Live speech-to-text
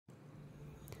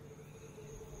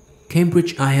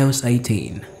Cambridge IELTS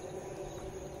 18.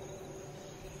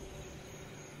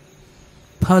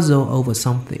 Puzzle over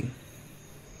something.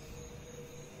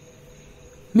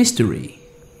 Mystery.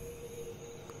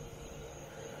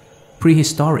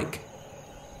 Prehistoric.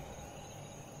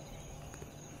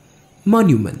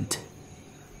 Monument.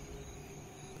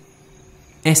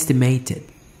 Estimated.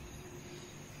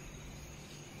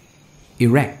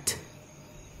 Erect.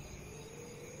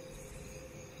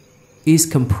 Is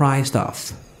comprised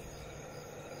of.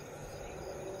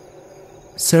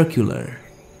 Circular.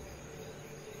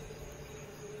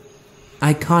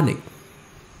 Iconic.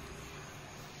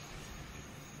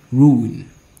 Ruin.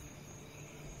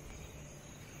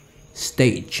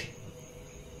 Stage.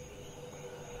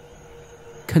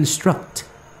 Construct.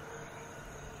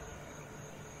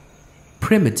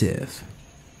 Primitive.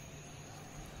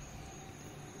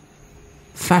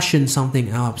 Fashion something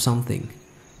out of something.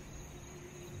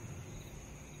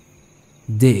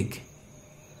 Dig.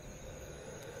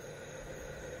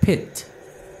 Pit.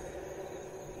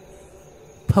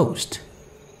 Post.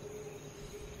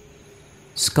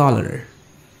 Scholar.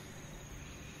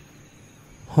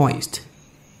 Hoist.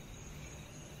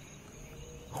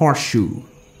 Horseshoe.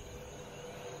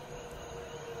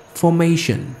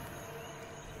 Formation.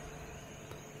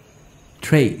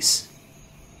 Trace.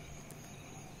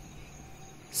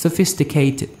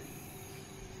 Sophisticated.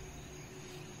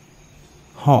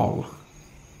 Hall.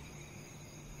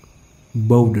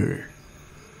 Boulder.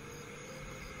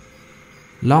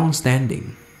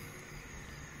 Long-standing.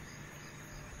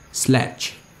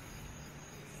 Sledge.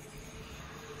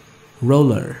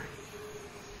 Roller.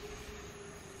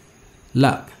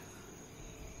 Lug.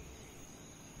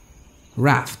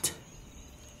 Raft.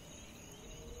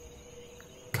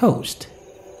 Coast.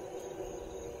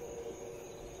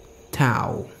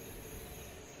 Towel.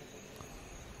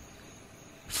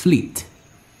 Fleet.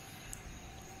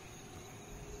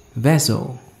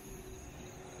 Vessel.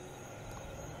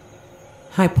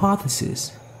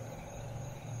 Hypothesis.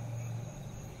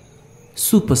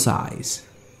 Supersize.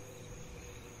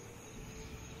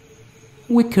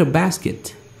 Wicker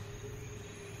basket.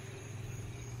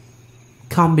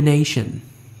 Combination.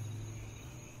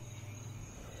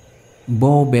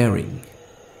 Ball bearing.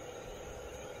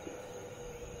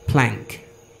 Plank.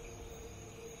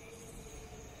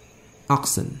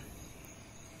 Oxen.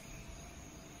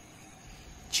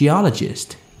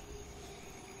 Geologist.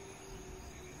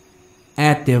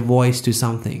 Add their voice to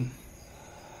something.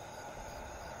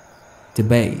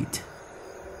 Debate.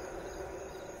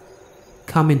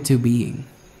 Come into being.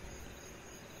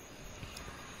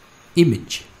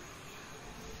 Image.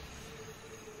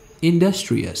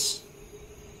 Industrious.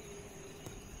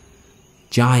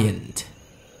 Giant.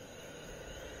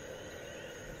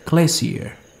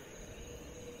 Glacier.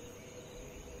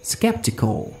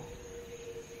 Skeptical.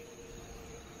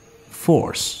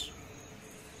 Force.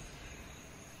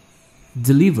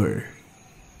 Deliver.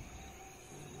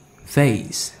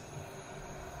 Phase.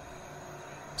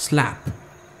 Slap.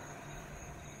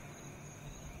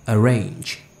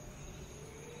 Arrange.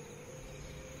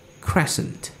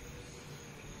 Crescent.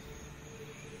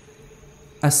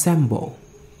 Assemble.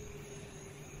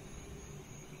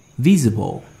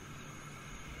 Visible.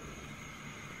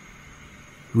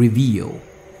 Reveal.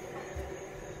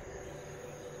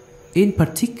 In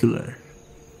particular.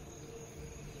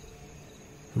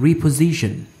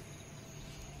 Reposition.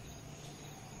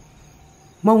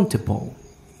 Multiple.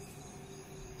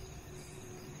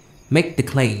 Make the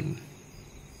claim.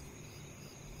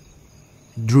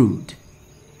 Druid.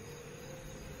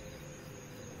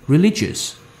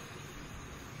 Religious.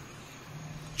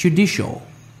 Judicial.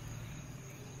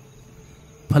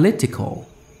 Political.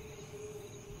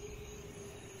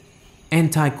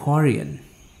 Antiquarian.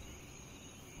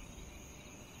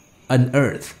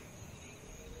 Unearth.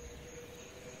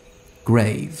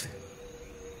 Grave.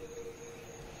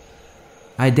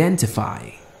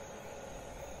 Identify.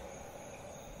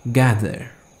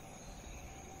 Gather.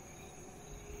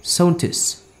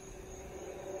 Sontis.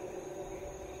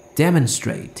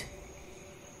 Demonstrate.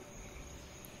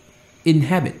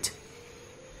 Inhabit.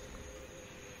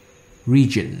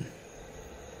 Region.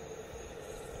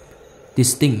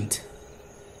 Distinct.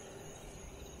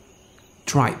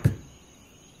 Tribe.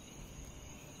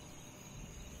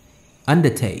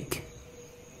 Undertake.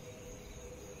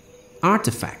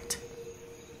 Artifact.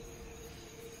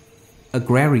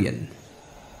 Agrarian.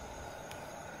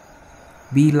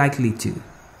 Be likely to.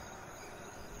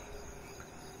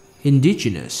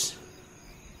 Indigenous.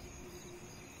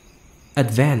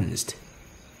 Advanced.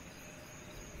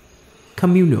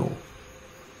 Communal.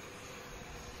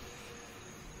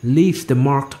 Leave the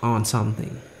mark on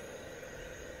something.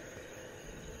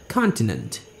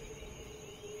 continent,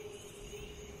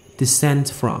 descend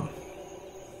from,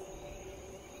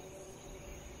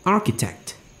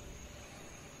 architect,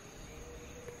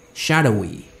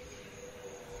 shadowy,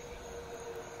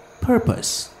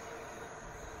 purpose,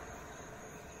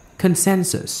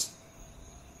 consensus,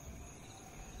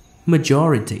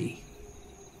 majority,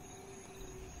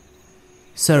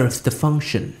 serves the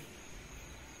function,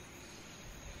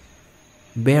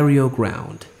 burial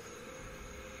ground,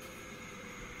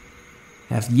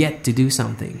 have yet to do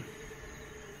something,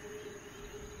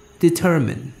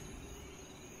 determine,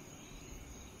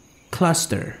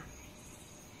 cluster,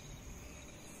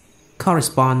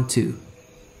 correspond to,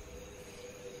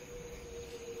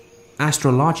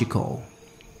 astrological,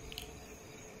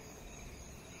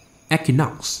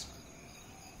 equinox,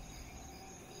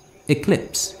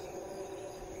 eclipse,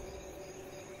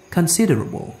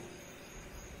 considerable,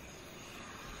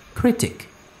 critic,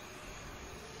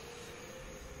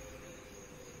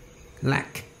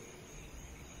 lack,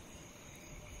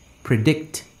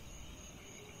 predict,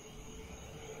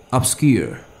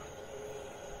 obscure,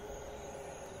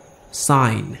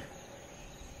 sign,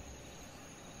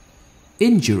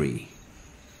 injury,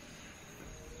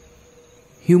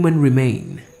 human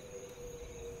remain,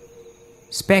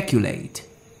 speculate,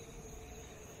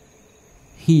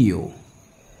 heal,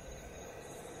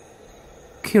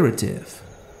 curative.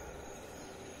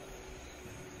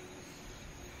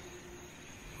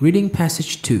 Reading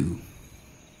passage 2.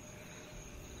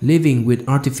 Living with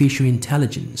artificial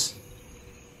intelligence.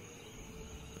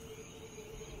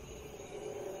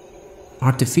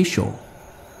 Artificial,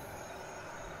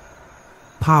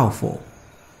 powerful,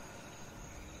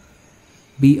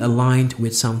 be aligned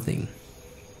with something,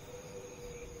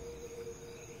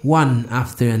 one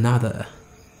after another,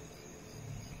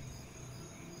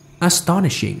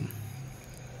 astonishing,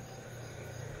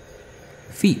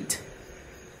 feat,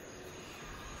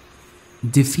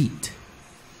 defeat,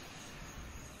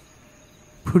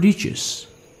 prodigious,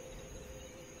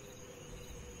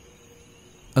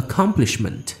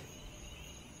 accomplishment,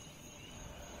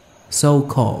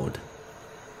 so-called,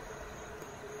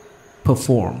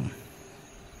 perform,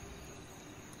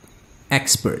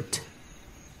 expert,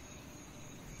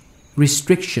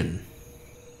 restriction,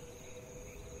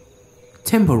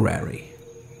 temporary,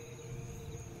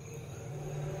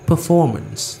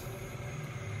 performance,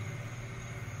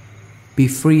 be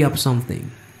free of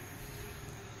something,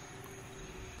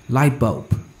 light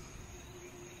bulb,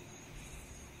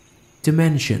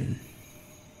 dimension,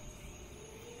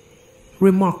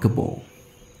 remarkable,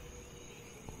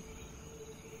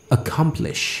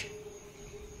 accomplish,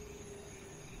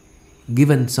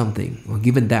 given something or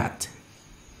given that,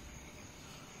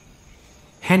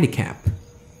 handicap,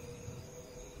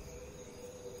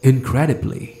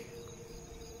 incredibly,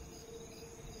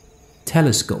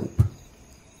 telescope,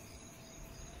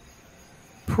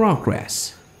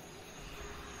 progress,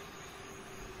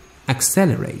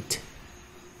 accelerate,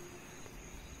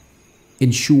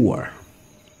 ensure,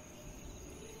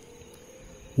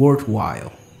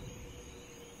 worthwhile,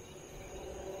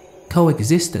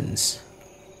 coexistence,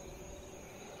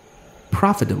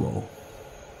 profitable,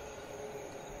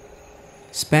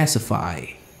 specify,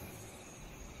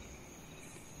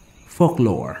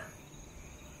 folklore,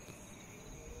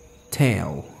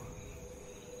 tale,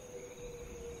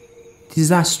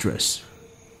 disastrous,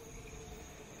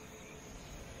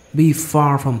 be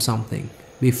far from something,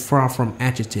 be far from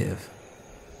adjective,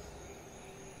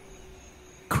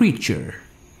 creature,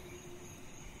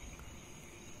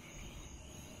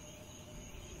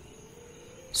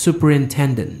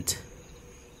 superintendent,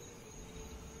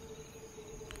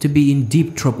 to be in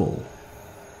deep trouble,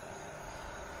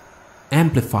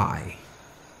 amplify,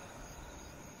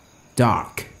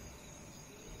 dark,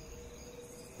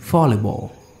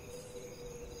 fallible,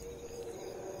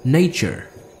 nature,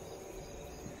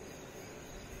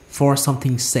 for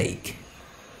something's sake,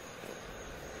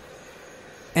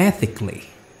 ethically,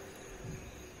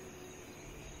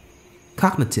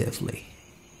 cognitively,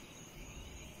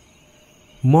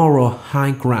 moral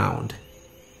high ground,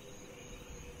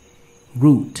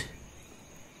 root,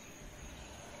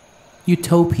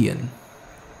 utopian,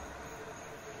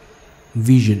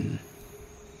 vision,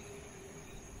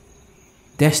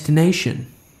 destination,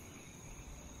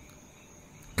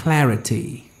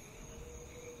 clarity,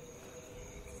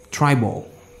 tribal,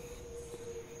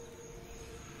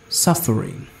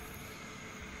 suffering,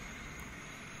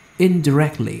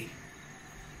 indirectly,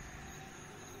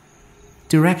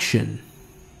 direction,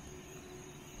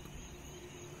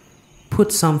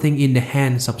 put something in the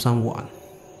hands of someone,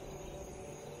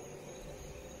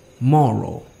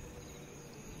 moral,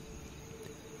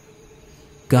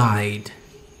 guide,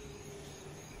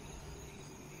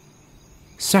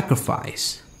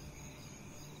 sacrifice,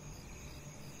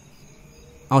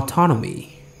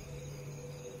 autonomy,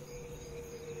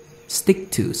 stick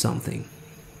to something,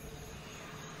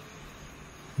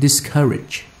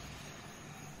 discourage,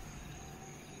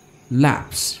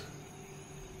 lapse,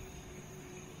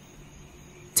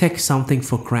 take something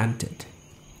for granted,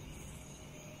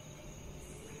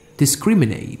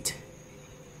 discriminate,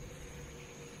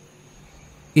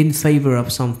 in favor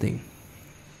of something,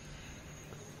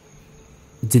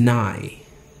 deny,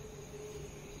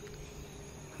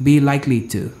 be likely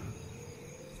to,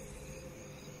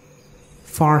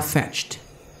 far-fetched,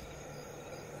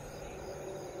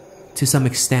 to some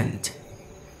extent,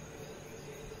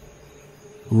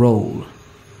 role,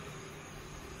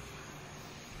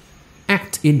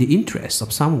 act in the interest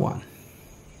of someone,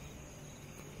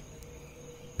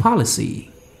 policy,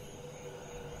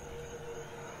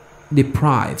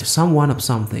 deprive someone of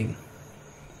something,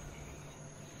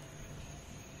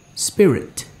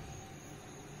 spirit,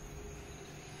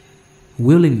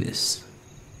 willingness,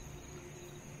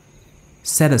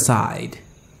 set aside,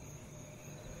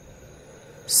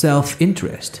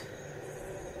 self-interest,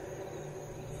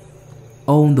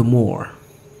 own the more,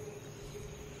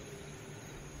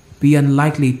 be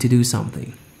unlikely to do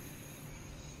something,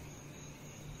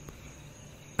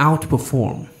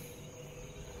 outperform,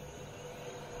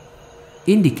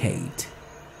 indicate,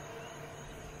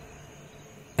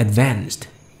 advanced,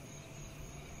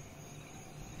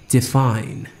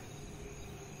 define,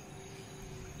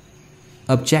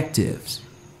 objectives,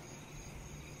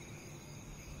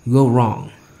 go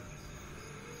wrong,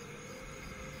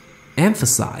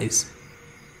 emphasize,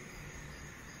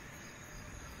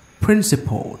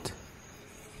 principled,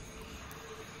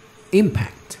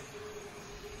 impact,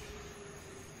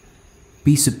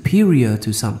 be superior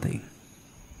to something,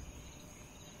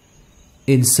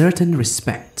 in certain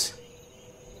respects,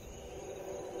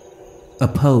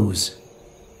 oppose,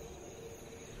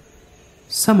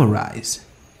 summarize,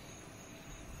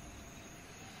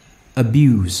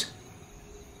 abuse,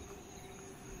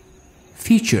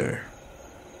 feature,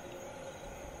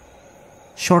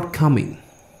 shortcoming,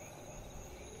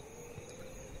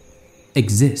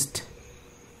 exist.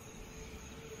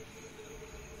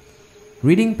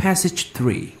 Reading passage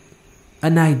 3.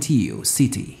 An ideal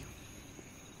city.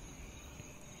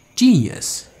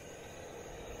 Genius.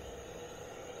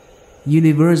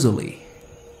 Universally.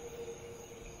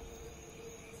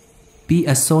 Be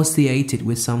associated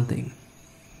with something.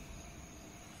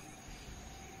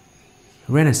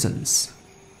 Renaissance.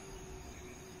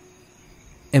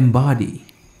 Embody.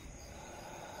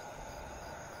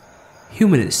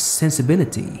 Humanist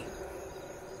sensibility.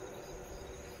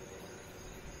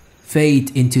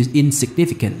 Fade into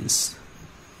insignificance.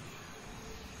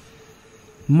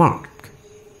 Mark.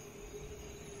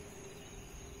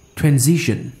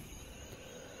 Transition.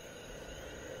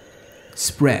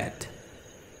 Spread.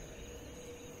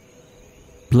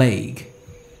 Plague.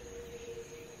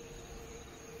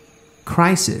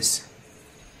 Crisis.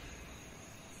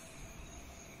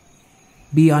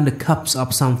 Be on the cusp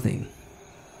of something.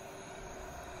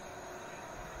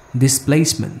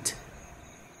 Displacement.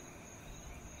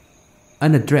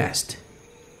 Unaddressed.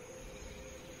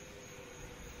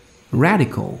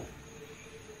 Radical.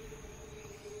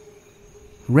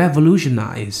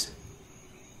 Revolutionize.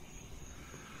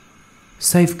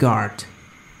 Safeguard.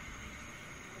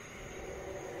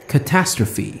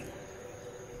 Catastrophe.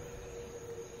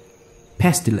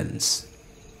 Pestilence.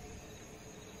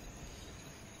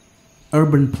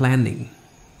 Urban planning.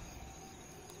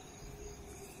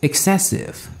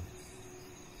 Excessive.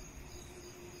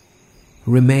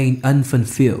 Remain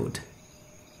unfulfilled.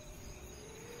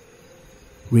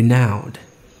 Renowned.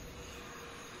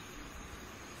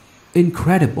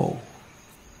 Incredible.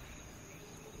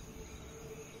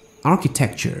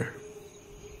 Architecture.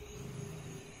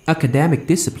 Academic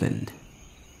discipline.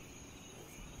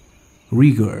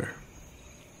 Rigor.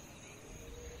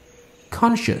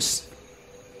 Conscious.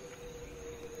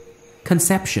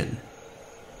 Conception.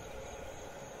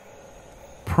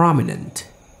 Prominent.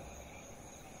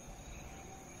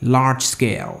 Large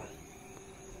scale.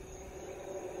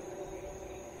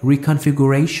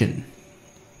 Reconfiguration.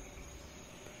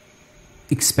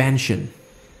 Expansion.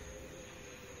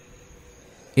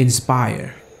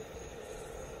 Inspire.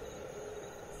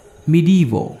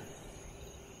 Medieval.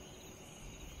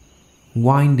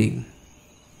 Winding.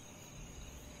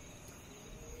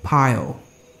 Pile.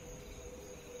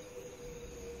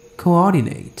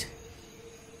 Coordinate.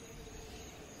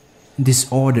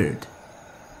 Disordered.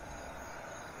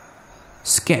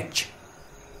 Sketch.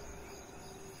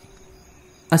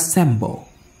 Assemble.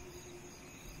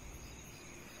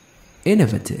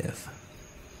 Innovative.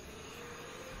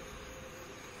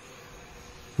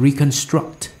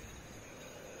 reconstruct,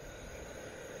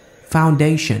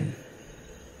 foundation,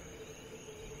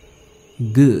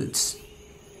 goods,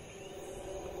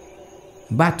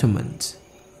 battlement,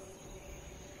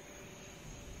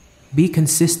 be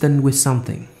consistent with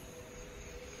something,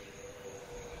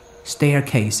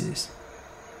 staircases,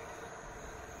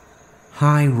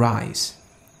 high rise,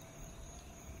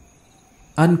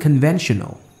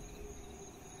 unconventional,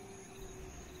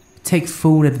 take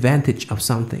full advantage of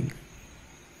something,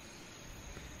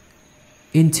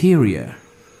 interior,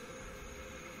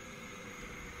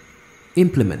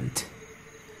 implement,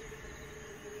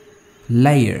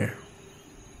 layer,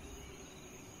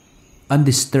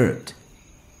 undisturbed,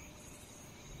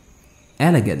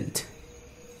 elegant,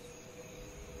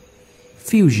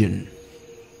 fusion,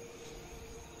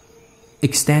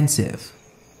 extensive,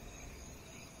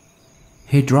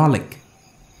 hydraulic,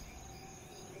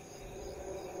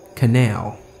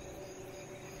 canal,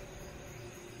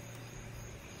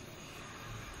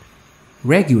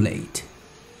 regulate,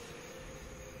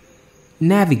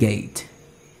 navigate,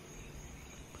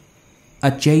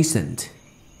 adjacent,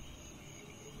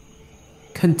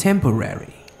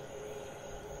 contemporary,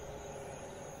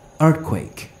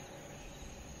 earthquake,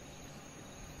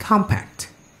 compact,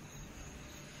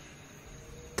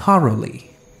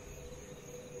 thoroughly,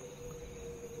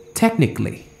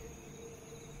 technically,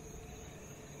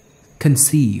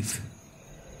 conceive,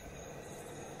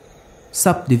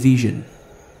 subdivision,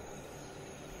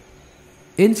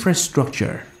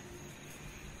 infrastructure,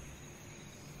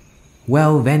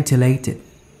 well ventilated,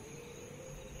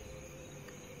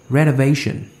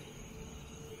 renovation,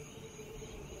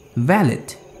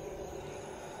 valid,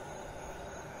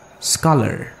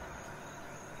 scholar,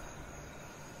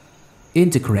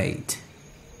 integrate,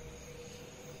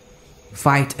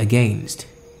 fight against,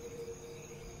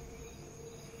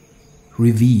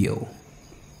 reveal,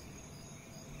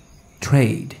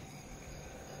 trade,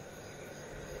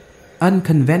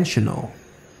 unconventional,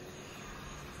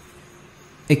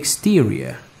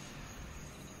 exterior,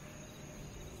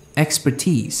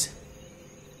 expertise,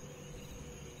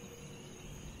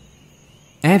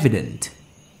 evident,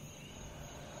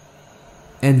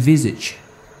 envisage,